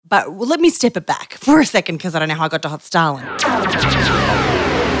But let me step it back for a second because I don't know how I got to Hot Stalin.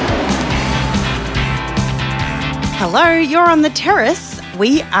 Hello, you're on The Terrace.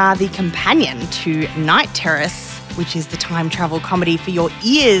 We are the companion to Night Terrace, which is the time travel comedy for your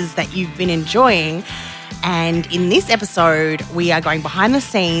ears that you've been enjoying. And in this episode, we are going behind the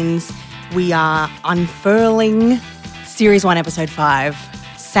scenes. We are unfurling Series 1, Episode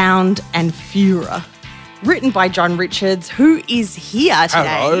 5, Sound and Fura. Written by John Richards, who is here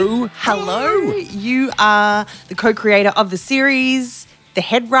today. Hello. You are the co-creator of the series, the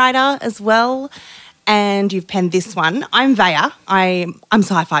head writer as well, and you've penned this one. I'm Vaya. I'm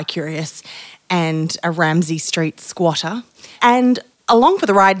sci-fi curious and a Ramsey Street squatter. And along for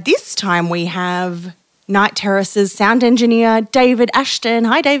the ride this time we have Night Terrace's sound engineer, David Ashton.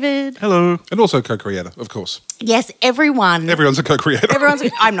 Hi, David. Hello. And also co-creator, of course. Yes, everyone. Everyone's a co-creator.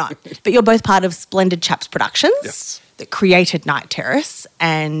 I'm not. But you're both part of Splendid Chaps Productions. Yes. That created Night Terrace,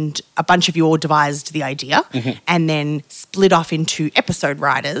 and a bunch of you all devised the idea and then split off into episode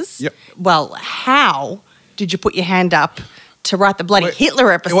writers. Yep. Well, how did you put your hand up to write the bloody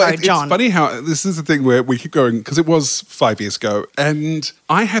Hitler episode, John? It's funny how this is the thing where we keep going, because it was 5 years ago, and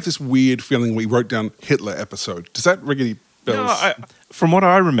I have this weird feeling we wrote down Hitler episode. Does that ring any bells? No, from what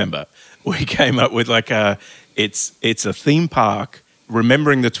I remember, we came up with it's a theme park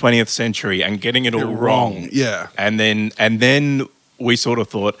remembering the 20th century and getting it all wrong. Yeah. And then we sort of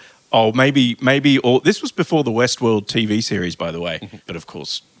thought, oh, maybe all this was before the Westworld TV series, by the way, but of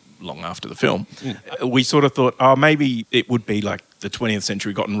course long after the film. We sort of thought, oh, maybe it would be like the 20th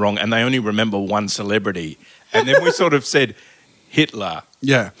century gotten wrong and they only remember one celebrity. And then we sort of said Hitler.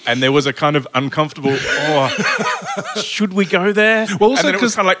 Yeah. And there was a kind of uncomfortable, should we go there? Well, also and then it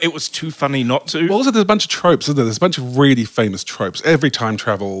was kind of like, it was too funny not to. Well, also there's a bunch of tropes, isn't there? There's a bunch of really famous tropes. Every time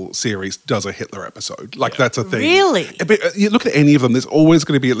travel series does a Hitler episode. That's a thing. Really? But you look at any of them, there's always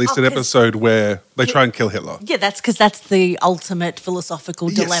going to be at least an episode where they try and kill Hitler. Yeah, that's because that's the ultimate philosophical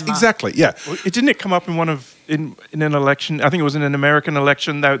dilemma. Yes, exactly, yeah. Well, didn't it come up in in an election? I think it was in an American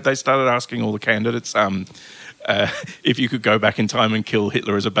election. They started asking all the candidates, if you could go back in time and kill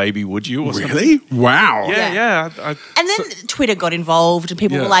Hitler as a baby, would you? Or Really? Wow. Yeah. And then Twitter got involved and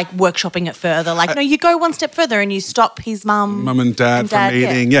people were like workshopping it further. Like, no, you go one step further and you stop his mum and dad from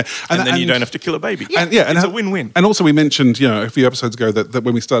meeting. Yeah. And then you don't have to kill a baby. Yeah. And it's a win-win. And also we mentioned, a few episodes ago that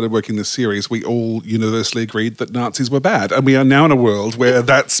when we started working this series, we all universally agreed that Nazis were bad. And we are now in a world where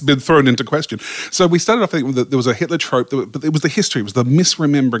that's been thrown into question. So we started off thinking that there was a Hitler trope, but it was the history, it was the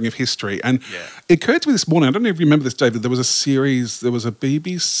misremembering of history. And it occurred to me this morning, I don't know if you remember this, David, there was a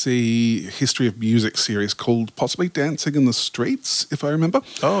BBC History of Music series called possibly Dancing in the Streets, if I remember.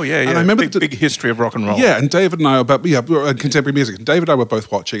 Oh, yeah. And I remember big history of rock and roll. Yeah, and David and I about contemporary music. And David and I were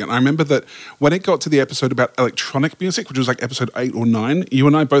both watching, and I remember that when it got to the episode about electronic music, which was like episode 8 or 9, you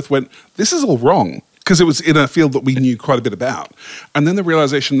and I both went, this is all wrong. Because it was in a field that we knew quite a bit about. And then the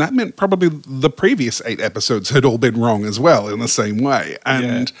realization that meant probably the previous 8 episodes had all been wrong as well in the same way.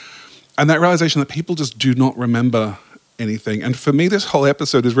 And that realization that people just do not remember anything. And for me, this whole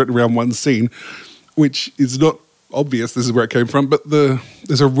episode is written around one scene, which is not obvious. This is where it came from. But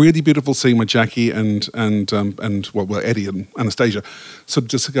there's a really beautiful scene where Jackie and Eddie and Anastasia sort of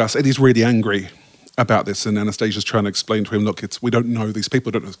discuss. Eddie's really angry about this, and Anastasia's trying to explain to him, look, we don't know these people,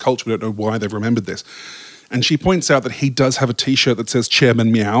 we don't know this culture, we don't know why they've remembered this. And she points out that he does have a T-shirt that says Chairman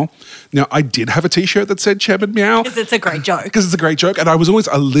Meow. Now, I did have a T-shirt that said Chairman Meow. Because it's a great joke. Because it's a great joke. And I was always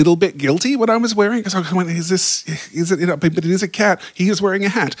a little bit guilty when I was wearing it. Because I went, but it is a cat. He is wearing a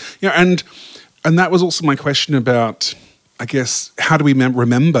hat. And that was also my question about, I guess, how do we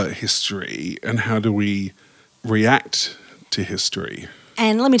remember history and how do we react to history?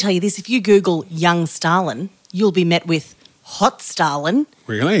 And let me tell you this, if you Google young Stalin, you'll be met with Hot Stalin.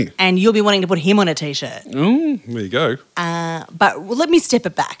 Really? And you'll be wanting to put him on a T-shirt. Oh, there you go. But let me step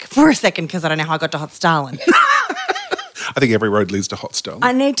it back for a second because I don't know how I got to Hot Stalin. I think every road leads to Hot Stalin.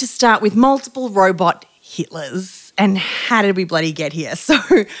 I need to start with multiple robot Hitlers. And how did we bloody get here? So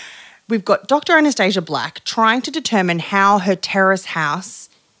we've got Dr. Anastasia Black trying to determine how her terrace house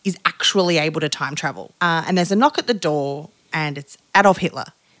is actually able to time travel. And there's a knock at the door and it's Adolf Hitler.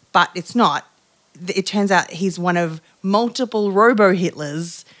 But it's not. It turns out he's one of multiple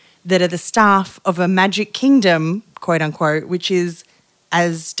robo-Hitlers that are the staff of a magic kingdom, quote unquote, which is,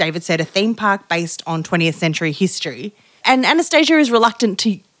 as David said, a theme park based on 20th century history. And Anastasia is reluctant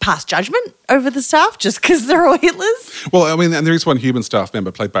to pass judgment over the staff just because they're all Hitlers. Well, I mean, and there is one human staff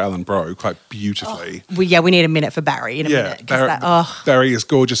member played by Alan Bro quite beautifully. We need a minute for Barry in a minute. Barry is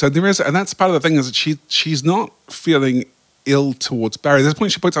gorgeous. And that's part of the thing is that she's not feeling ill towards Barry. There's a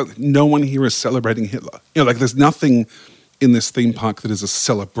point she points out that no one here is celebrating Hitler. Like there's nothing in this theme park that is a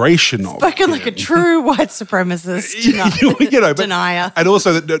celebration of. Spoken like a true white supremacist denier. And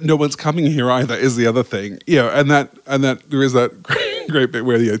also that no one's coming here either is the other thing. And that there is that great bit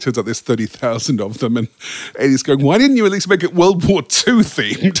where it turns out there's 30,000 of them, and Eddie's going, why didn't you at least make it World War II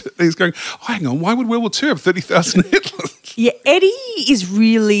themed? And he's going, oh, hang on, why would World War II have 30,000 Hitlers? Yeah, Eddie is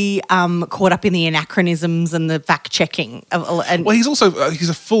really caught up in the anachronisms and the fact checking. Well, he's also he's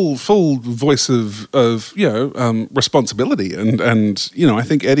a full voice of responsibility, and I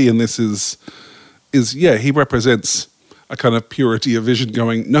think Eddie in this is he represents a kind of purity of vision.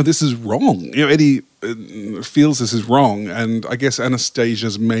 Going, no, this is wrong. Eddie feels this is wrong, and I guess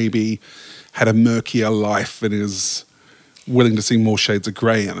Anastasia's maybe had a murkier life and is willing to see more shades of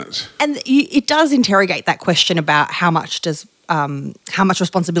grey in it. And it does interrogate that question about how much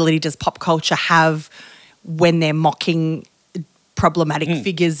responsibility does pop culture have when they're mocking problematic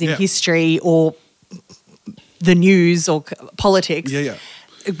figures in history or the news or politics. Yeah.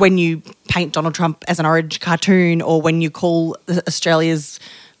 When you paint Donald Trump as an orange cartoon, or when you call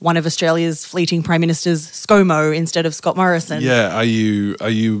one of Australia's fleeting prime ministers ScoMo instead of Scott Morrison. Yeah, are you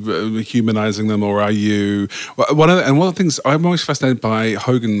humanising them, or are you? One of the things I'm always fascinated by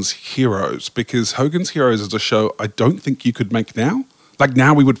Hogan's Heroes, because Hogan's Heroes is a show I don't think you could make now. Like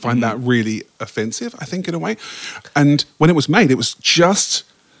now we would find that really offensive, I think, in a way. And when it was made, it was just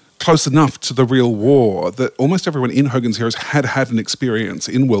close enough to the real war that almost everyone in Hogan's Heroes had an experience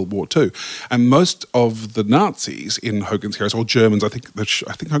in World War II. And most of the Nazis in Hogan's Heroes, or Germans, I think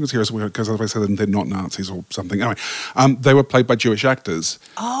Hogan's Heroes, because as I said, they're not Nazis or something. Anyway, they were played by Jewish actors.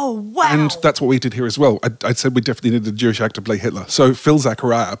 Oh, wow. And that's what we did here as well. I said we definitely needed a Jewish actor to play Hitler. So Phil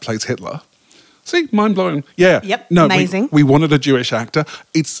Zachariah plays Hitler. See, mind blowing. Yeah. Yep. No, amazing. We wanted a Jewish actor.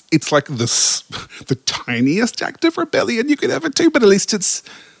 It's like the tiniest act of rebellion you could ever do, but at least it's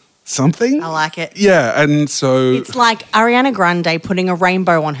something. I like it. Yeah, and so it's like Ariana Grande putting a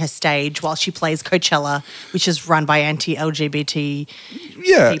rainbow on her stage while she plays Coachella, which is run by anti-LGBT.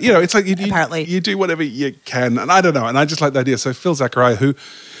 Yeah, people, it's like apparently you do whatever you can, and I don't know, and I just like the idea. So Phil Zachariah, who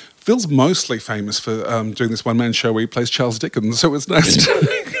Phil's mostly famous for doing this one-man show where he plays Charles Dickens, so it was nice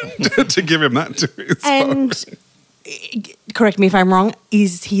to give him that to his and. Correct me if I'm wrong,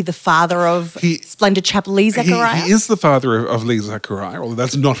 is he the father of splendid chap Lee Zachariah? He is the father of Lee Zachariah, although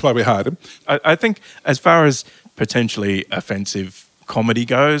that's not why we hired him. I think as far as potentially offensive comedy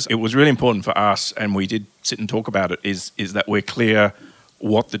goes, it was really important for us, and we did sit and talk about it, is that we're clear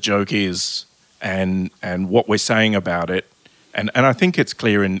what the joke is and what we're saying about it. And I think it's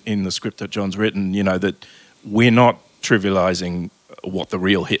clear in the script that John's written, that we're not trivialising what the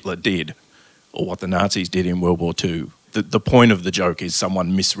real Hitler did or what the Nazis did in World War II. The point of the joke is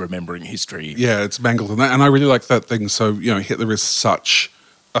someone misremembering history. Yeah, it's mangled. And I really like that thing. So, Hitler is such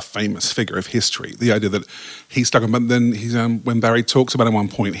a famous figure of history. The idea that he stuck him, but then he's when Barry talks about it at one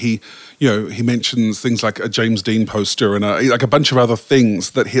point, he mentions things like a James Dean poster and a bunch of other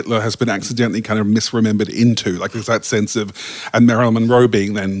things that Hitler has been accidentally kind of misremembered into. Like there's that sense of, and Marilyn Monroe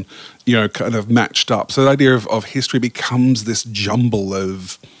being then, kind of matched up. So the idea of history becomes this jumble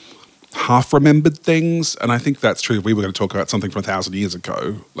of half-remembered things, and I think that's true. If we were going to talk about something from 1,000 years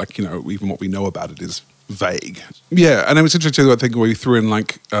ago, like, even what we know about it is vague. Yeah, and it was interesting, I think, where we threw in,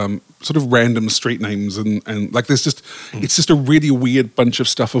 sort of random street names, and like, there's just, it's just a really weird bunch of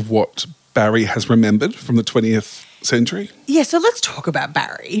stuff of what Barry has remembered from the 20th century. Yeah, so let's talk about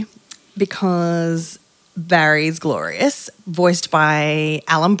Barry, because Barry's glorious, voiced by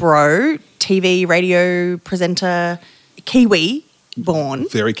Alan Bro, TV, radio presenter, Kiwi, born.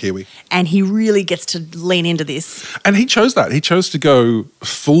 Very Kiwi. And he really gets to lean into this. And he chose that. He chose to go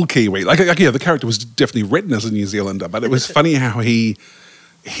full Kiwi. The character was definitely written as a New Zealander, but it was funny how he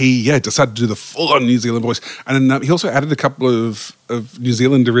decided to do the full-on New Zealand voice. And then, he also added a couple of New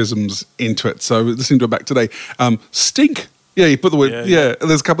Zealanderisms into it. So listening to it back today, stink. Yeah, he put the word, and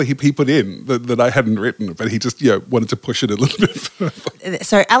there's a couple he put in that I hadn't written, but he just, wanted to push it a little bit further.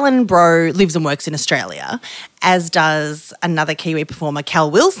 So Alan Bro lives and works in Australia, as does another Kiwi performer,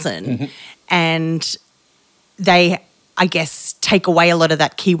 Cal Wilson, Mm-hmm. and they, I guess, take away a lot of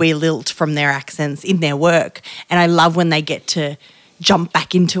that Kiwi lilt from their accents in their work. And I love when they get to jump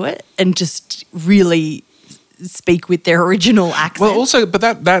back into it and just really speak with their original accent. Well, also, but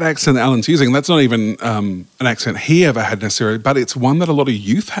that accent that Alan's using, that's not even an accent he ever had necessarily, but it's one that a lot of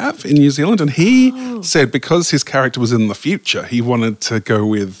youth have in New Zealand. And he said because his character was in the future, he wanted to go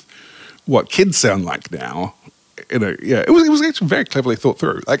with what kids sound like now. It was actually very cleverly thought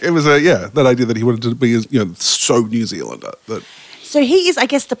through. Like, it was that idea that he wanted to be, so New Zealander that. So he is, I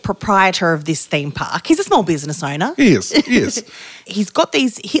guess, the proprietor of this theme park. He's a small business owner. He is. He's got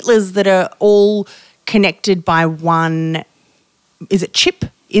these Hitlers that are all connected by one is it chip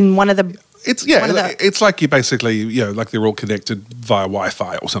in one of the... It's one of the- it's like you basically, like they're all connected via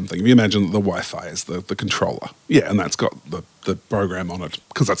Wi-Fi or something. If you imagine that the Wi-Fi is the controller, and that's got the program on it,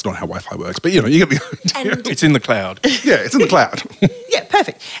 because that's not how Wi-Fi works. But you get the idea. And- It's in the cloud. Yeah, it's in the cloud. Yeah,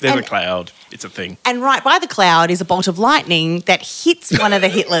 perfect. There's And- a cloud. It's a thing. And right by the cloud is a bolt of lightning that hits one of the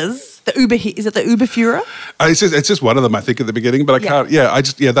Hitlers. Is it the Uberführer? It's just one of them, I think, at the beginning. But I Yeah.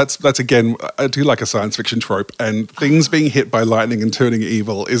 can't. That's again, I do like a science fiction trope, and things being hit by lightning and turning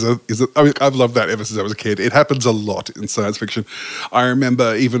evil is a. I mean, I've loved that ever since I was a kid. It happens a lot in science fiction. I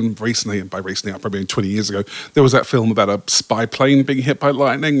remember even recently, and by recently, probably 20 years ago, there was that film about a spy plane being hit by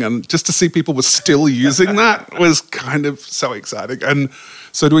lightning, and just to see people were still using that was kind of so exciting. And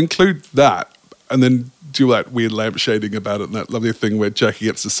so to include that, and then do that weird lampshading about it, and that lovely thing where Jackie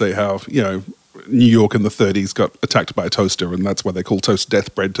gets to say how, New York in the 30s got attacked by a toaster, and that's why they call toast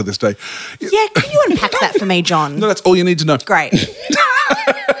death bread to this day. Yeah, can you unpack that for me, John? No, that's all you need to know. Great.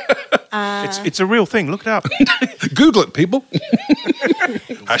 It's a real thing. Look it up. Google it, people.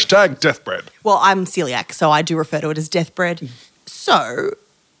 Hashtag death bread. Well, I'm celiac, so I do refer to it as death bread. So,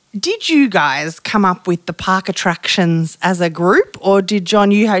 did you guys come up with the park attractions as a group, or did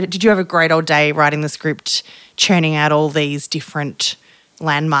you have a great old day writing the script, churning out all these different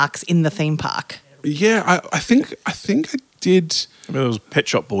landmarks in the theme park? Yeah, I think I did. I mean, it was Pet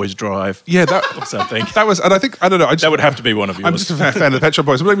Shop Boys Drive. Yeah, that Or something. that was, and I don't know. That would have to be one of yours. I'm just a fan of the Pet Shop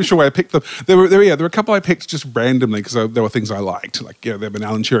Boys. I'm not even sure why I picked them. There were a couple I picked just randomly because there were things I liked, like there been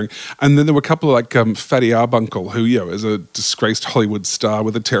Alan Turing, and then there were a couple like Fatty Arbuncle, who is a disgraced Hollywood star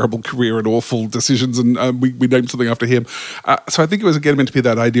with a terrible career and awful decisions, and we named something after him. So I think it was again meant to be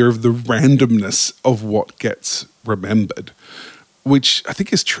that idea of the randomness of what gets remembered, which I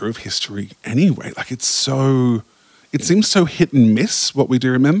think is true of history anyway. Like it seems so hit and miss what we do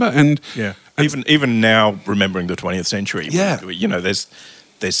remember, and Even now, remembering the 20th century, Yeah. there's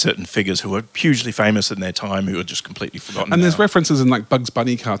certain figures who are hugely famous in their time who are just completely forgotten. And there's now. references in like Bugs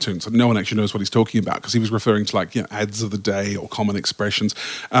Bunny cartoons, and no one actually knows what he's talking about because he was referring to like ads of the day or common expressions.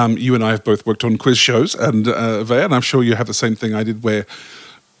 You and I have both worked on quiz shows, and Vea, and I'm sure you have the same thing I did, where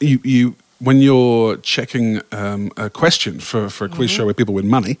you when you're checking a question for a quiz show where people win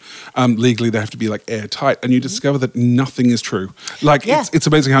money, legally they have to be like airtight, and you discover that nothing is true. Like it's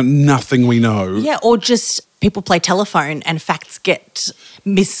amazing how nothing we know. Yeah, or just people play telephone and facts get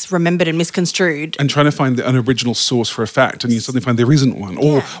misremembered and misconstrued. And trying to find an original source for a fact, and you suddenly find there isn't one,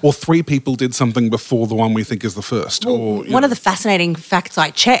 or three people did something before the one we think is the first. Or One of the fascinating facts I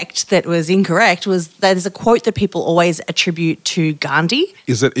checked that was incorrect was that there's a quote that people always attribute to Gandhi.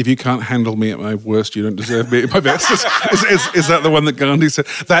 is that if you can't handle me at my worst, you don't deserve me at my best. Is that the one that Gandhi said?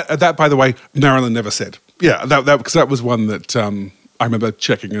 That by the way, Marilyn never said. Yeah, that because that was one that I remember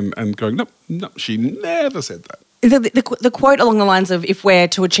checking and going, no, she never said that. The quote along the lines of, if we're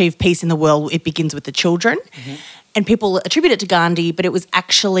to achieve peace in the world, it begins with the children. And people attribute it to Gandhi, but it was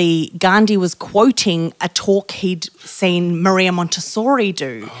actually, Gandhi was quoting a talk he'd seen Maria Montessori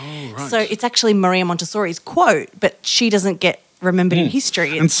do. Oh, right. So it's actually Maria Montessori's quote, but she doesn't get remembered in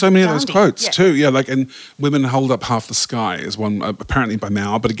history. And It's so many of those Gandhi. quotes Yeah. too. Yeah, like, and women hold up half the sky is one, apparently by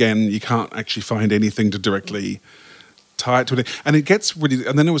Mao, but again, you can't actually find anything to directly tie it to it. And it gets really,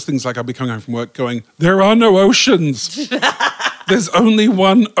 and then there was things like I'd be coming home from work going, there are no oceans. There's only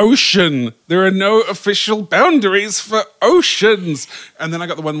one ocean. There are no official boundaries for oceans. And then I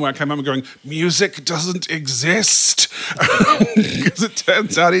got the one where I came home and going, music doesn't exist. Because it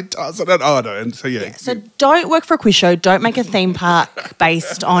turns out it doesn't. And so, yeah. So don't work for a quiz show. Don't make a theme park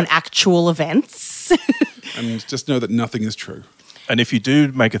based on actual events. And just know that nothing is true. And if you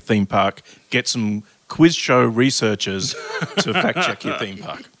do make a theme park, get some quiz show researchers to fact check your theme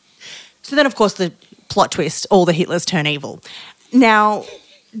park. So then, of course, the plot twist, all the Hitlers turn evil. Now,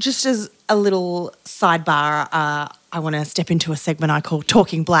 just as a little sidebar, I want to step into a segment I call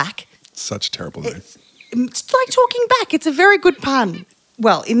Talking Black. Such a terrible name. It's like talking back. It's a very good pun.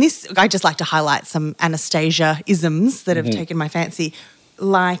 Well, in this, I just like to highlight some Anastasia-isms that have taken my fancy.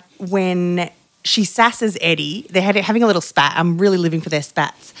 Like when she sasses Eddie, they're having a little spat. I'm really living for their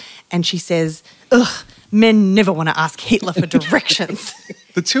spats. And she says, ugh, men never want to ask Hitler for directions.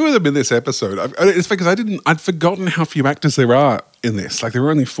 The two of them in this episode, it's because I'd forgotten how few actors there are in this. Like there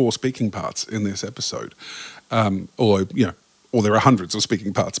were only 4 speaking parts in this episode. Although, or there are hundreds of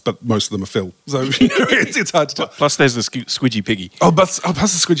speaking parts, but most of them are Phil. So it's hard to tell. Plus, there's the Squidgy Piggy. Plus the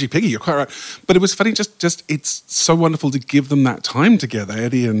Squidgy Piggy, you're quite right. But it was funny, just it's so wonderful to give them that time together,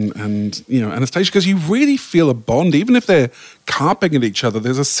 Eddie and Anastasia, because you really feel a bond, even if they're carping at each other.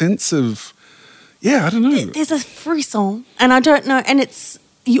 There's a sense of, I don't know. There's a frisson, and I don't know, and it's,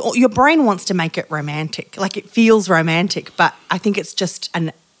 your brain wants to make it romantic. Like, it feels romantic, but I think it's just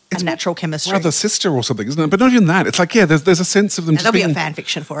a natural chemistry. Brother, sister or something, isn't it? But not even that. It's like, there's a sense of them just There'll be being... a fan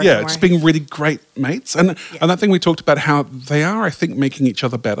fiction for it. Yeah, don't just worry. being really great mates. And that thing we talked about, how they are, I think, making each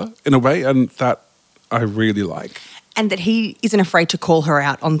other better in a way, and that I really like. And that he isn't afraid to call her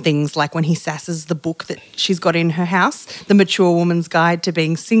out on things like when he sasses the book that she's got in her house, The Mature Woman's Guide to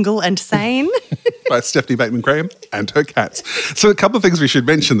Being Single and Sane. By Stephanie Bateman-Graham and her cats. So a couple of things we should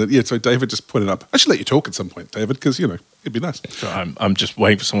mention that, so David just pointed up. I should let you talk at some point, David, because, it'd be nice. So I'm just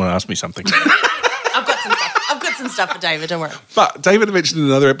waiting for someone to ask me something. I've got some stuff for David, don't worry. But David mentioned in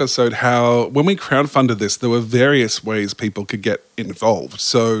another episode how when we crowdfunded this, there were various ways people could get involved.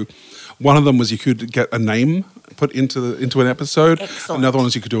 So one of them was you could get a name put into an episode. Excellent. Another one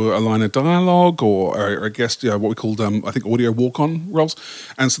is you could do a line of dialogue or I guess what we called, I think, audio walk-on roles.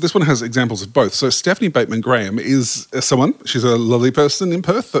 And so this one has examples of both. So Stephanie Bateman-Graham is someone, she's a lovely person in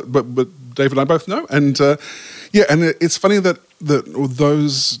Perth, but David and I both know. And and it's funny that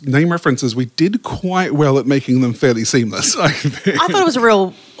those name references, we did quite well at making them fairly seamless, I think. I thought it was a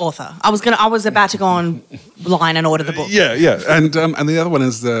real author. I was about to go online and order the book. Yeah. And the other one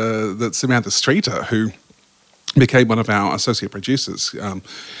is that Samantha Streeter, who became one of our associate producers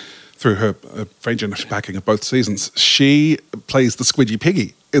through her very generous backing of both seasons. She plays the Squidgy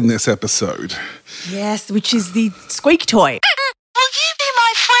Piggy in this episode. Yes, which is the squeak toy. Will you be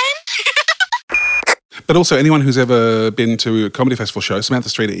my friend? But also, anyone who's ever been to a comedy festival show, Samantha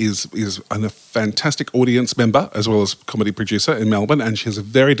Streeter is a fantastic audience member as well as comedy producer in Melbourne, and she has a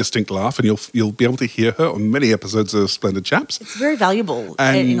very distinct laugh, and you'll be able to hear her on many episodes of Splendid Chaps. It's very valuable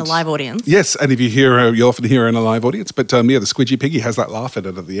in a live audience. Yes, and if you hear her, you'll often hear her in a live audience. But the Squidgy Piggy has that laugh in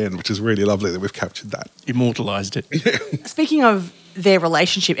it at the end, which is really lovely that we've captured that. Immortalised it. Speaking of their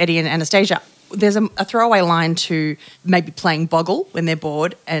relationship, Eddie and Anastasia, there's a throwaway line to maybe playing Boggle when they're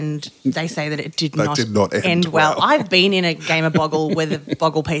bored, and they say that it did not end well. I've been in a game of Boggle where the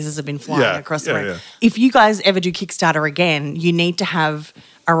Boggle pieces have been flying across the room. Yeah. If you guys ever do Kickstarter again, you need to have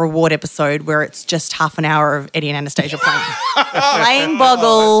a reward episode where it's just half an hour of Eddie and Anastasia playing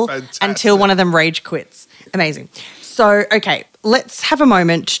Boggle until one of them rage quits. Amazing. So, okay, let's have a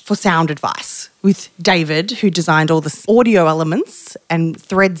moment for sound advice with David, who designed all the audio elements and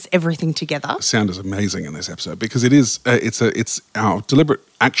threads everything together. Sound is amazing in this episode because it's our deliberate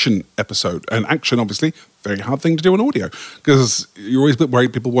action episode, and action obviously very hard thing to do in audio because you're always a bit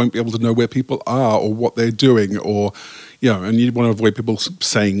worried people won't be able to know where people are or what they're doing, or and you want to avoid people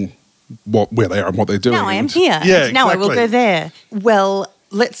saying where they are and what they're doing. Now I am here. Yeah, now exactly. I will go there. Well,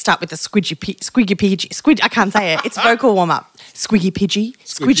 let's start with the squidgy piggy. I can't say it. It's vocal warm up. Squiggy pidgey.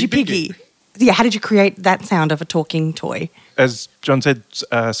 Squidgy piggy. Yeah, how did you create that sound of a talking toy? As John said,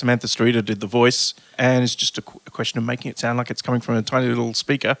 Samantha Streeter did the voice, and it's just a question of making it sound like it's coming from a tiny little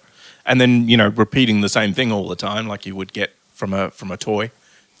speaker, and then repeating the same thing all the time, like you would get from a toy.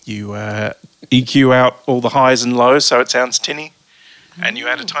 You EQ out all the highs and lows so it sounds tinny, and you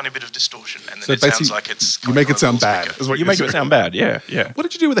add a tiny bit of distortion, and then So it sounds basically, like it's you make it sound bad. Is what You you're make it saying. sound bad, yeah. What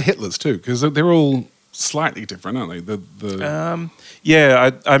did you do with the Hitlers too? Because they're all slightly different, aren't they?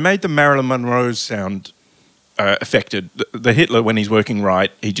 I made the Marilyn Monroe sound affected. The Hitler, when he's working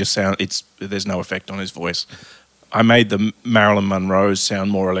right, he just there's no effect on his voice. I made the Marilyn Monroe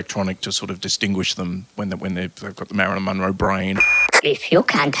sound more electronic to sort of distinguish them when they've got the Marilyn Monroe brain. If you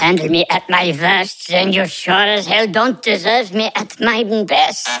can't handle me at my worst, then you sure as hell don't deserve me at my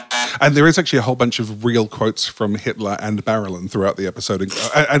best. And there is actually a whole bunch of real quotes from Hitler and Marilyn throughout the episode,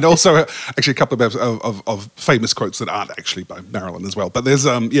 and also actually a couple of famous quotes that aren't actually by Marilyn as well. But there's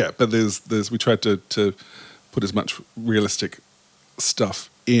we tried to put as much realistic stuff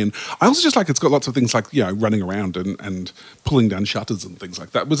in. I also just like it's got lots of things like running around and pulling down shutters and things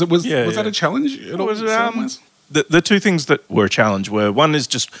like that. Was that a challenge? The two things that were a challenge were, one is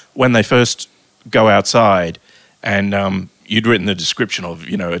just when they first go outside and you'd written the description of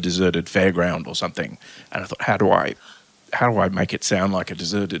a deserted fairground or something, and I thought, how do I make it sound like a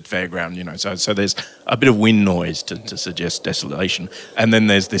deserted fairground? So there's a bit of wind noise to suggest desolation, and then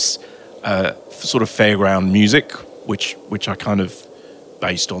there's this sort of fairground music which I kind of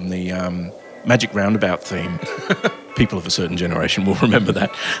based on the Magic Roundabout theme. People of a certain generation will remember that.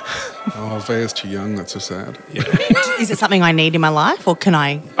 Oh, Vea's too young. That's so sad. Yeah. Is it something I need in my life, or can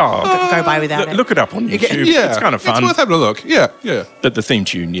I go by without it? Look it up on YouTube. Yeah, It's kind of fun. It's worth having a look. Yeah. But the theme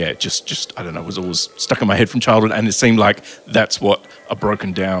tune, just I don't know, was always stuck in my head from childhood, and it seemed like that's what a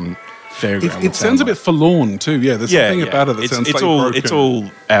broken down fairground It sounds a bit forlorn too. Yeah, there's something about it that sounds it's slightly all broken. It's all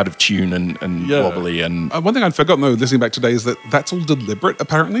out of tune and wobbly and One thing I'd forgotten though, listening back today, is that's all deliberate.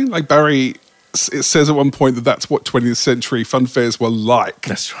 Apparently, like Barry it says at one point that that's what 20th century fun fairs were like.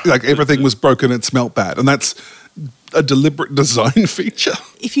 That's right. Like everything was broken and smelt bad. And that's a deliberate design feature.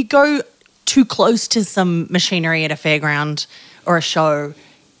 If you go too close to some machinery at a fairground or a show,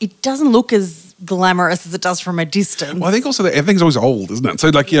 it doesn't look as glamorous as it does from a distance. Well, I think also that everything's always old, isn't it? So,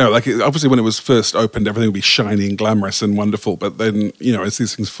 like, obviously when it was first opened, everything would be shiny and glamorous and wonderful. But then, as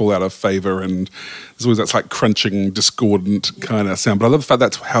these things fall out of favour, and there's always that like crunching, discordant kind of sound. But I love the fact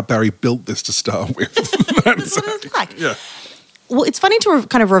that's how Barry built this to start with. That's what it's like. Yeah. Well, it's funny to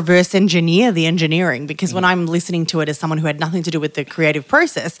kind of reverse engineer the engineering, because when I'm listening to it as someone who had nothing to do with the creative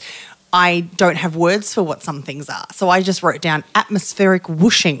process, I don't have words for what some things are. So I just wrote down atmospheric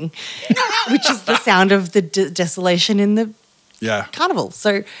whooshing, which is the sound of the desolation in the carnival.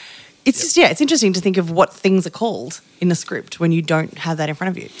 So it's just, it's interesting to think of what things are called in the script when you don't have that in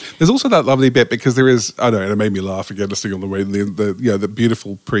front of you. There's also that lovely bit, because there is, I don't know, and it made me laugh again listening on the way, the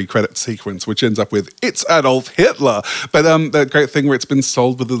beautiful pre-credit sequence, which ends up with, it's Adolf Hitler. But that great thing where it's been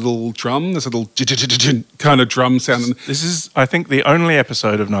sold with a little drum, this little kind of drum sound. This is, I think, the only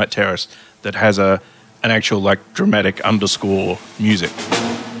episode of Night Terrace that has an actual like dramatic underscore music.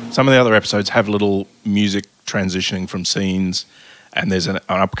 Some of the other episodes have little music transitioning from scenes. And there's an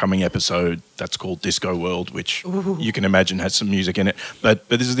upcoming episode that's called Disco World, which you can imagine has some music in it. But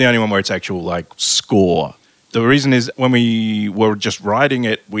this is the only one where it's actual like score. The reason is when we were just writing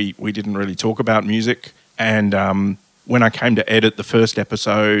it, we didn't really talk about music. And when I came to edit the first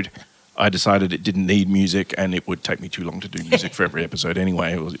episode, I decided it didn't need music, and it would take me too long to do music for every episode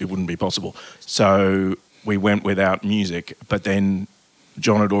anyway. It wouldn't be possible. So we went without music. But then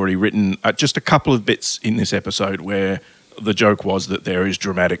John had already written just a couple of bits in this episode where the joke was that there is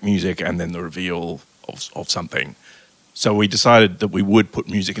dramatic music and then the reveal of something. So we decided that we would put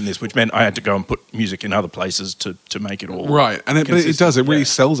music in this, which meant I had to go and put music in other places to make it all right. And but it does. It really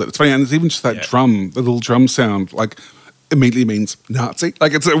sells it. It's funny, and it's even just that drum, the little drum sound, like immediately means Nazi.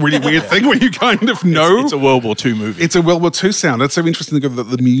 Like it's a really weird thing where you kind of know. It's a World War II movie. It's a World War II sound. It's so interesting to go that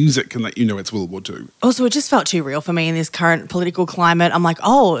the music can let you know it's World War II. Also, it just felt too real for me in this current political climate. I'm like,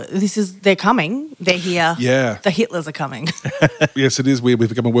 they're coming. They're here. Yeah. The Hitlers are coming. Yes, it is weird. We've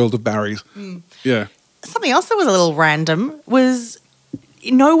become a world of Barrys. Yeah. Something else that was a little random was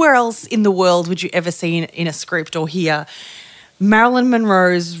nowhere else in the world would you ever see in a script or hear Marilyn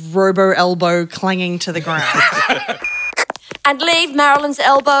Monroe's robo elbow clanging to the ground. And leave Marilyn's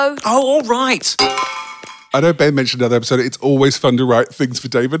elbow. Oh, all right. I know Ben mentioned another episode. It's always fun to write things for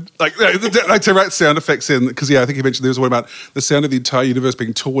David, like to write sound effects in. Because I think he mentioned there was one about the sound of the entire universe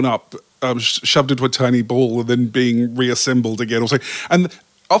being torn up, shoved into a tiny ball, and then being reassembled again. And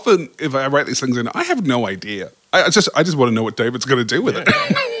often, if I write these things in, I have no idea. I just want to know what David's going to do with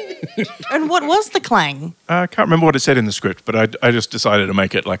it. And what was the clang? I can't remember what it said in the script, but I just decided to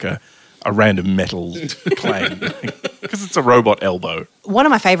make it like a random metal clang because it's a robot elbow. One of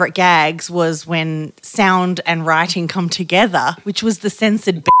my favourite gags was when sound and writing come together, which was the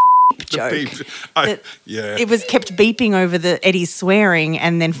censored beep joke. It was kept beeping over Eddie's swearing,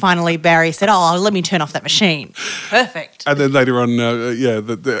 and then finally Barry said, let me turn off that machine. Perfect. And then later on,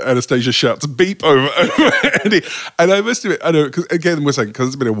 the Anastasia shouts beep over Eddie. And I must admit, I know, because again, we're saying, because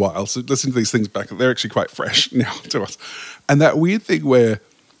it's been a while, so listening to these things back, they're actually quite fresh now to us. And that weird thing where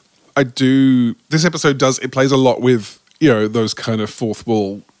this episode it plays a lot with, those kind of fourth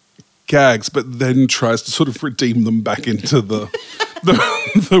wall gags, but then tries to sort of redeem them back into the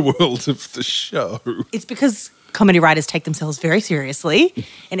world of the show. It's because comedy writers take themselves very seriously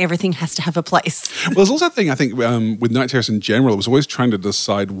and everything has to have a place. Well, there's also a thing, I think, with Night Terrace in general, it was always trying to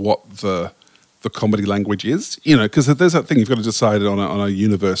decide what the comedy language is, because there's that thing you've got to decide on a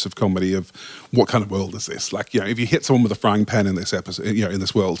universe of comedy of what kind of world is this? Like, if you hit someone with a frying pan in this episode, in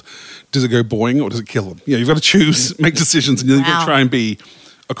this world, does it go boing or does it kill them? You've got to choose, make decisions, and you've got to try and be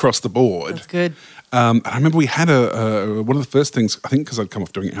across the board. That's good. I remember we had one of the first things, I think because I'd come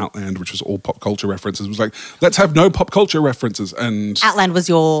off doing Outland, which was all pop culture references, was like, let's have no pop culture references. And Outland was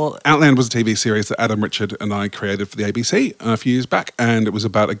a TV series that Adam Richard and I created for the ABC a few years back, and it was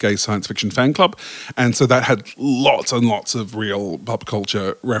about a gay science fiction fan club. And so that had lots and lots of real pop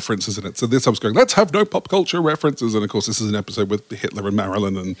culture references in it. So this I was going, let's have no pop culture references. And of course, this is an episode with Hitler and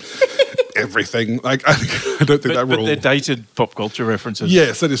Marilyn and everything. Like, I don't think that rule. But they're dated pop culture references.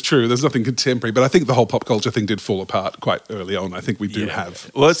 Yes, that is true. There's nothing contemporary, but I think the whole pop culture thing did fall apart quite early on. I think we do have.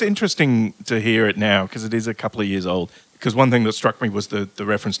 Well, it's interesting to hear it now because it is a couple of years old. Because one thing that struck me was the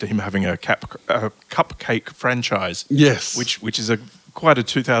reference to him having a cupcake franchise. Yes. Which is quite a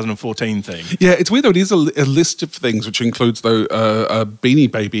 2014 thing. Yeah, it's weird though. It is a list of things, which includes though a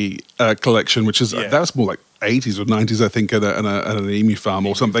Beanie Baby collection, which is that was more like 80s or 90s, I think, at an emu farm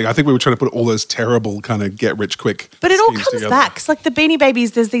or something. I think we were trying to put all those terrible kind of get-rich-quick But it all schemes comes together. back. It's like the Beanie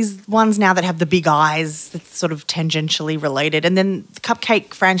Babies, there's these ones now that have the big eyes that's sort of tangentially related. And then the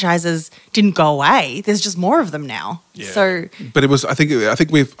cupcake franchises didn't go away. There's just more of them now. Yeah. So But it was, I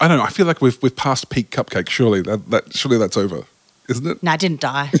think we've, I don't know, I feel like we've passed peak cupcake, surely. Surely that's over, isn't it? no, it didn't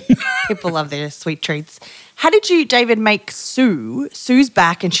die. People love their sweet treats. How did you, David, make Sue? Sue's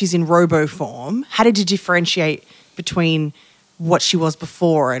back and she's in robo form. How did you differentiate between what she was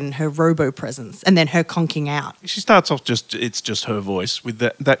before and her robo presence and then her conking out? She starts off it's just her voice with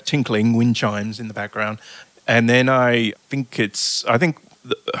that tinkling wind chimes in the background. And then I think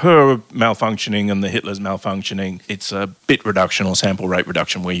her malfunctioning and the Hitler's malfunctioning, it's a bit reduction or sample rate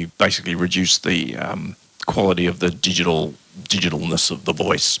reduction where you basically reduce the quality of the digitalness of the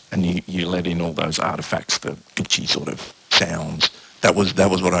voice, and you let in all those artifacts, the glitchy sort of sounds. That was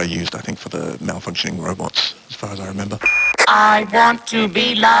what I used, I think, for the malfunctioning robots, as far as I remember. I want to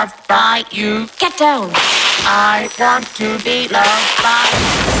be loved by you. Get down. I want to be loved by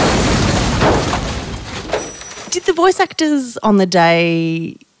you. Did the voice actors on the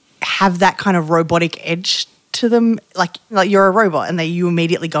day have that kind of robotic edge to them? Like you're a robot and you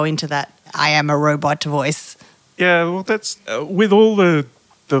immediately go into that I am a robot voice. Yeah, well, that's with all the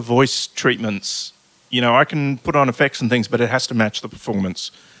voice treatments. I can put on effects and things, but it has to match the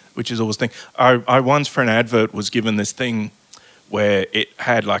performance, which is always the thing. I once for an advert was given this thing where it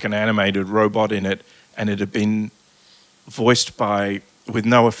had like an animated robot in it, and it had been voiced with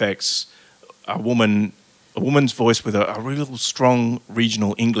no effects, a woman's voice with a real strong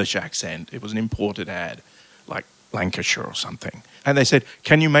regional English accent. It was an imported ad, like Lancashire or something. And they said,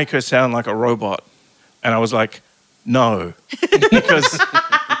 "Can you make her sound like a robot?" And I was like, "No," because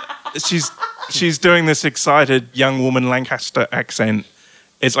she's doing this excited young woman Lancaster accent.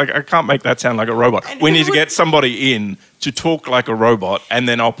 It's like, I can't make that sound like a robot. We need to get somebody in to talk like a robot, and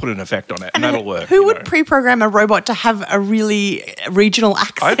then I'll put an effect on it, and that'll work. Who would pre-program a robot to have a really regional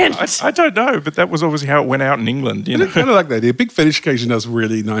accent? I don't know, but that was obviously how it went out in England. I kind of like that idea. Big Finish occasion does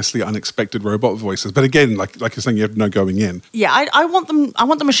really nicely unexpected robot voices, but again, like you're saying, you have to know going in. Yeah, I want them. I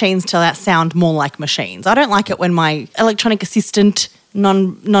want the machines to sound more like machines. I don't like it when my electronic assistant,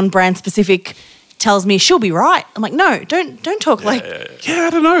 non-brand specific, tells me she'll be right. I'm like, no, don't talk like. Yeah, I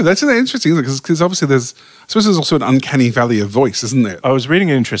don't know. That's interesting because obviously I suppose there's also an uncanny valley of voice, isn't there? I was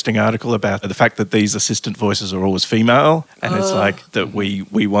reading an interesting article about the fact that these assistant voices are always female, and it's like that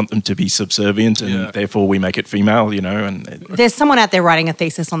we want them to be subservient, and therefore we make it female, And There's someone out there writing a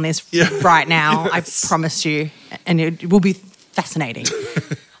thesis on this right now. Yes. I promise you, and it will be fascinating.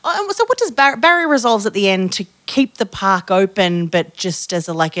 So what does Barry resolves at the end to keep the park open, but just as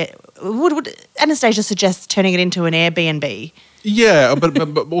would Anastasia suggest turning it into an Airbnb? Yeah, but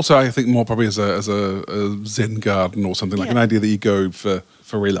also I think more probably as a Zen garden or something, like an idea that you go for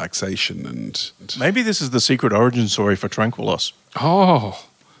relaxation and maybe this is the secret origin story for Tranquilos. Oh,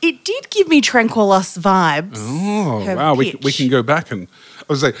 it did give me Tranquilos vibes. Oh, wow. We can go back and I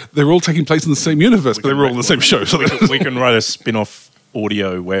was like, they're all taking place in the same universe, but they were all in the same show. So we can write a spin-off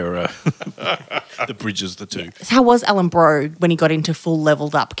audio where that bridges the two. How was Alan Brogue when he got into full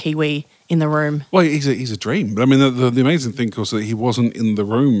leveled up Kiwi in the room? Well, he's a dream. But I mean, the amazing thing, of course, that he wasn't in the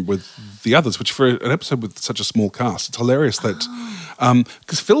room with the others, which for an episode with such a small cast, it's hilarious that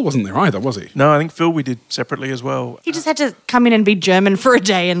because Phil wasn't there either, was he? No, I think Phil we did separately as well. He just had to come in and be German for a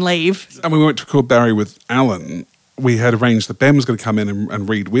day and leave. And we went to record Barry with Alan. We had arranged that Ben was going to come in and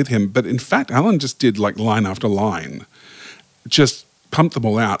read with him, but in fact, Alan just did like line after line, just pumped them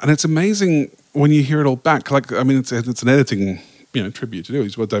all out. And it's amazing when you hear it all back. Like, I mean, it's an editing, tribute to do.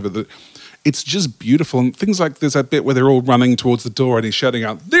 He's what David. It's just beautiful. And things like there's that bit where they're all running towards the door and he's shouting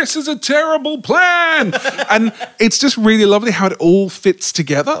out, "This is a terrible plan!" And it's just really lovely how it all fits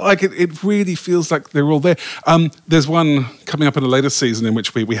together. Like it really feels like they're all there. There's one coming up in a later season in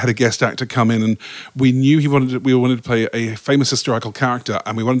which we had a guest actor come in and we knew we wanted to play a famous historical character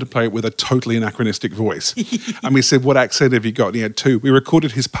and we wanted to play it with a totally anachronistic voice. And we said, "What accent have you got?" And he had two. We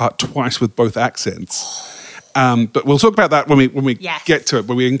recorded his part twice with both accents. But we'll talk about that when we get to it.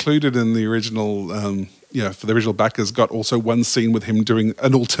 But we included in the original, for the original backers, got also one scene with him doing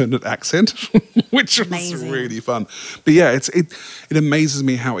an alternate accent, which was Amazing. really fun. But yeah, it amazes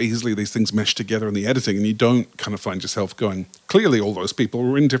me how easily these things mesh together in the editing, and you don't kind of find yourself going, clearly all those people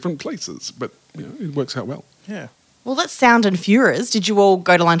were in different places, but it works out well. Yeah. Well, that's Sound and Furious. Did you all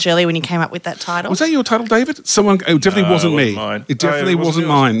go to lunch early when you came up with that title? Was that your title, David? It definitely wasn't me. Mine. It definitely it wasn't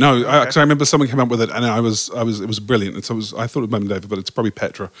mine. No, Okay. actually, I remember someone came up with it, and it was brilliant. And so I thought it might be David, but it's probably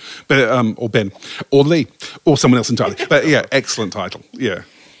Petra, or Ben, or Lee, or someone else entirely. But yeah, excellent title. Yeah.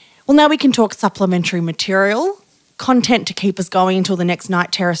 Well, now we can talk supplementary material, content to keep us going until the next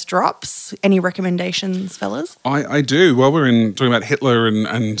Night Terrace drops. Any recommendations, fellas? I do. While we're talking about Hitler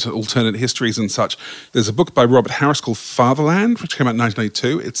and alternate histories and such, there's a book by Robert Harris called Fatherland, which came out in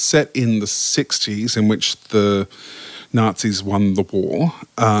 1982. It's set in the 60s, in which the Nazis won the war.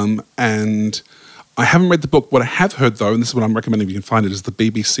 And I haven't read the book. What I have heard, though, and this is what I'm recommending if you can find it, is the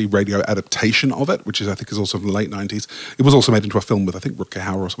BBC radio adaptation of it, which I think is also from the late 90s. It was also made into a film with, I think, Rutger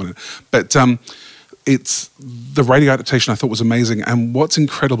Hauer or something. But it's the radio adaptation I thought was amazing. And what's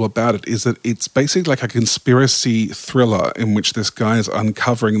incredible about it is that it's basically like a conspiracy thriller in which this guy is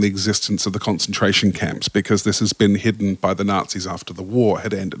uncovering the existence of the concentration camps because this has been hidden by the Nazis after the war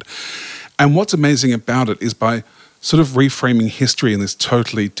had ended. And what's amazing about it is by sort of reframing history in this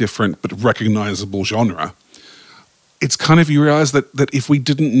totally different but recognizable genre, it's kind of, you realize that if we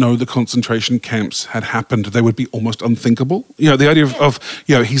didn't know the concentration camps had happened, they would be almost unthinkable. You know, the idea of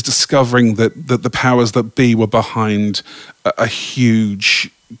he's discovering that the powers that be were behind a huge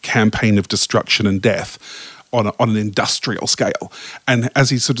campaign of destruction and death on an industrial scale. And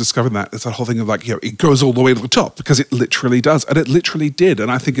as he's sort of discovering that, it's that whole thing of like, it goes all the way to the top because it literally does. And it literally did.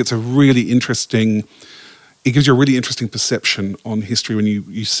 And I think it's a really interesting... It gives you a really interesting perception on history when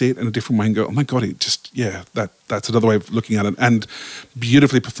you see it in a different way and go, oh my God, that's another way of looking at it. And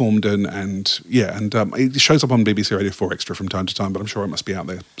beautifully performed and it shows up on BBC Radio 4 Extra from time to time, but I'm sure it must be out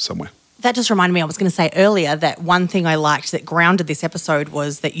there somewhere. That just reminded me, I was going to say earlier that one thing I liked that grounded this episode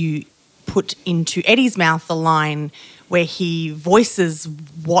was that you put into Eddie's mouth the line where he voices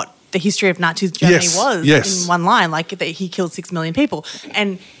what the history of Nazi Germany was in one line, like that he killed 6 million people.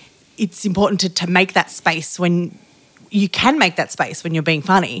 And it's important to make that space when you can make that space when you're being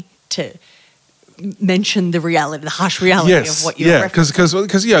funny to mention the reality, the harsh reality of what you're referencing.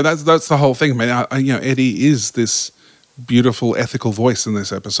 Because that's the whole thing. I mean, Eddie is this beautiful ethical voice in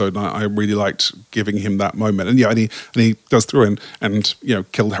this episode, and I really liked giving him that moment. And he goes through and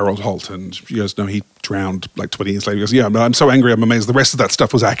killed Harold Holt, and he goes, no, he drowned like 20 years later. He goes, I'm so angry, I'm amazed the rest of that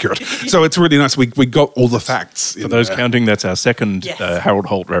stuff was accurate. So it's really nice. We got all the facts. For those counting, that's our second Harold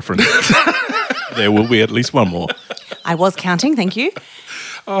Holt reference. There will be at least one more. I was counting, thank you.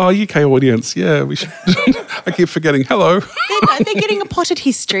 Oh, UK audience, we should. I keep forgetting. Hello. They're getting a potted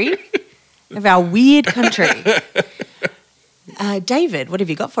history of our weird country. David, what have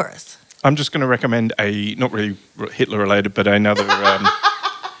you got for us? I'm just going to recommend not really Hitler-related, but another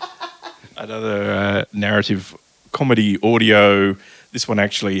narrative comedy audio. This one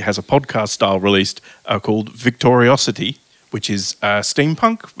actually has a podcast style released called Victoriosity, which is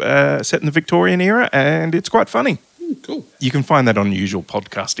steampunk set in the Victorian era, and it's quite funny. Cool. You can find that on usual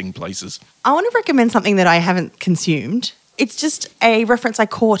podcasting places. I want to recommend something that I haven't consumed. It's just a reference I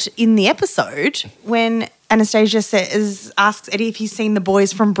caught in the episode when Anastasia asks Eddie if he's seen The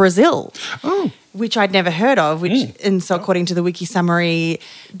Boys from Brazil, which I'd never heard of. And so according to the wiki summary,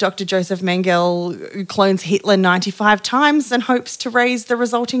 Dr. Joseph Mengele clones Hitler 95 times and hopes to raise the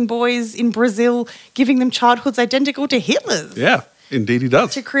resulting boys in Brazil, giving them childhoods identical to Hitler's. Yeah, indeed he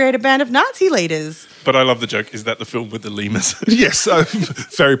does. To create a band of Nazi leaders. But I love the joke. Is that the film with the lemurs? Yes, I'm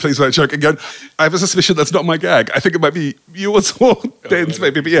very pleased with that joke. Again, I have a suspicion that's not my gag. I think it might be yours or Ben's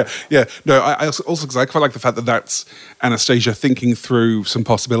maybe. But yeah. No, I also because I quite like the fact that that's Anastasia thinking through some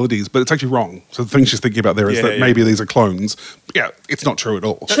possibilities, but it's actually wrong. So the thing she's thinking about there is that maybe these are clones. Yeah, it's not true at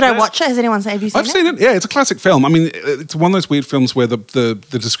all. Should I watch it? Has anyone said, have you seen it? I've seen it. Yeah, it's a classic film. I mean, it's one of those weird films where the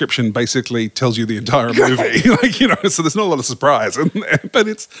description basically tells you the entire movie. So there's not a lot of surprise, but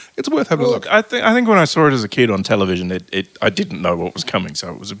it's worth having a look. I think when I saw it as a kid on television, I didn't know what was coming,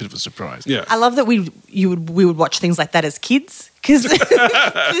 so it was a bit of a surprise. Yeah, I love that we would watch things like that as kids because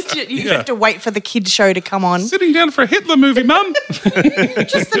you have to wait for the kids show to come on. Sitting down for a Hitler movie, Mum.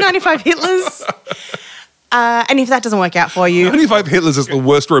 Just the 95 Hitlers. And if that doesn't work out for you... 95 Hitlers is the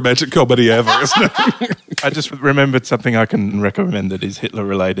worst romantic comedy ever, isn't it? I just remembered something I can recommend that is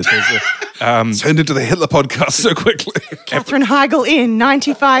Hitler-related. Turned into the Hitler podcast so quickly. Katherine Heigl in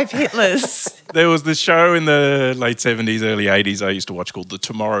 95 Hitlers. There was this show in the late 70s, early 80s I used to watch called The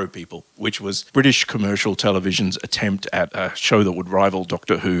Tomorrow People, which was British commercial television's attempt at a show that would rival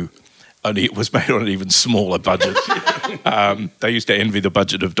Doctor Who. Only it was made on an even smaller budget. They used to envy the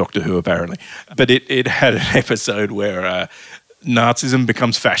budget of Doctor Who, apparently. But it had an episode where Nazism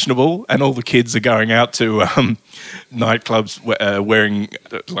becomes fashionable and all the kids are going out to nightclubs wearing,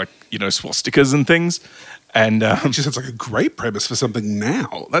 swastikas and things. And it just sounds like a great premise for something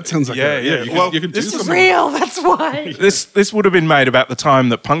now. That sounds like you could do this something. is real, that's why. This would have been made about the time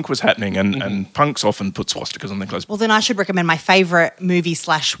that punk was happening, and punks often put swastikas on their clothes. Well, then I should recommend my favourite movie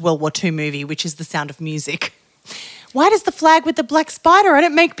 / World War II movie, which is The Sound of Music, Why does the flag with the black spider on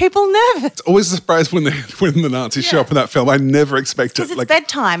it make people nervous? It's always a surprise when the Nazis show up in that film. I never expect it. Because it's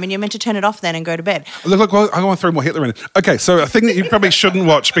bedtime and you're meant to turn it off then and go to bed. Look, well, I want to throw more Hitler in it. Okay, so a thing that you probably shouldn't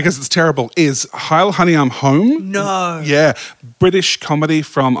watch because it's terrible is Heil Honey, I'm Home. No. Yeah, British comedy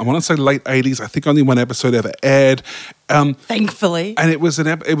from, I want to say late 80s. I think only one episode ever aired. Thankfully. And it was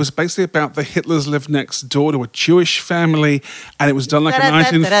basically about the Hitlers lived next door to a Jewish family, and it was done like a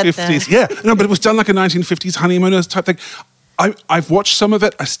 1950s. Yeah, no, but it was done like a 1950s honeymooners type thing. I've watched some of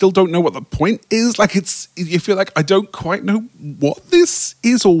it. I still don't know what the point is. Like you feel like I don't quite know what this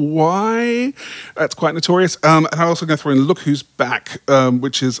is or why. It's quite notorious. And I'm also going to throw in Look Who's Back,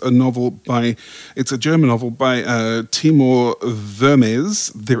 which is a novel it's a German novel by Timur Vermes.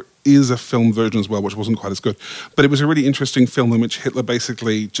 There is a film version as well, which wasn't quite as good. But it was a really interesting film in which Hitler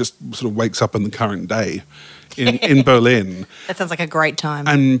basically just sort of wakes up in the current day in Berlin. That sounds like a great time.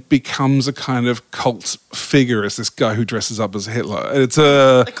 And becomes a kind of cult figure as this guy who dresses up as Hitler. It's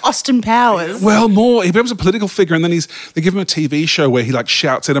like Austin Powers. Well, more. He becomes a political figure, and then they give him a TV show where he like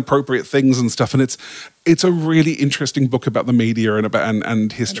shouts inappropriate things and stuff. And it's a really interesting book about the media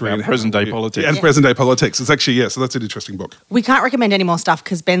and history and present day politics. And present day politics. It's actually so that's an interesting book. We can't recommend any more stuff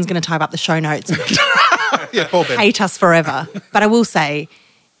because Ben's going to type up the show notes. Yeah, poor Ben. Hate us forever. But I will say,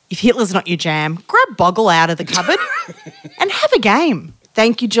 if Hitler's not your jam, grab Boggle out of the cupboard and have a game.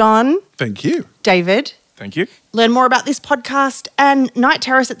 Thank you, John. Thank you. David. Thank you. Learn more about this podcast and Night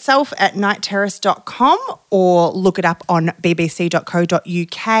Terrace itself at nightterrace.com or look it up on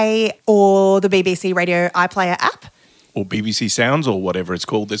bbc.co.uk or the BBC Radio iPlayer app. Or BBC Sounds or whatever it's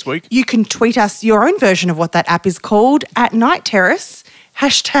called this week. You can tweet us your own version of what that app is called at Night Terrace,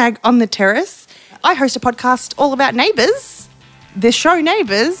 #OnTheTerrace. I host a podcast all about neighbours. The show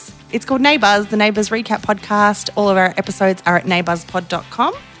Neighbours. It's called Neighbours, the Neighbours Recap Podcast. All of our episodes are at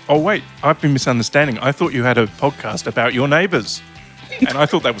neighbourspod.com. Oh, wait, I've been misunderstanding. I thought you had a podcast about your neighbours. And I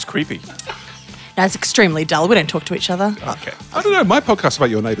thought that was creepy. No, it's extremely dull. We don't talk to each other. Okay. I don't know. My podcast about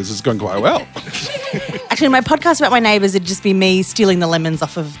your neighbours is going quite well. Actually, my podcast about my neighbours would just be me stealing the lemons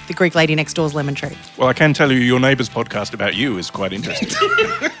off of the Greek lady next door's lemon tree. Well, I can tell you your neighbour's podcast about you is quite interesting.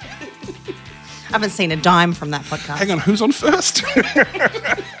 I haven't seen a dime from that podcast. Hang on, who's on first?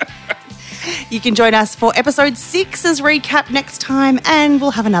 You can join us for episode 6 as recap next time, and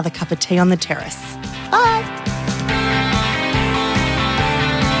we'll have another cup of tea on the terrace. Bye.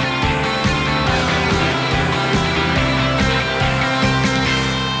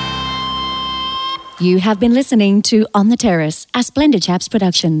 You have been listening to On the Terrace, a Splendid Chaps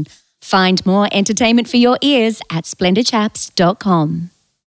production. Find more entertainment for your ears at splendidchaps.com.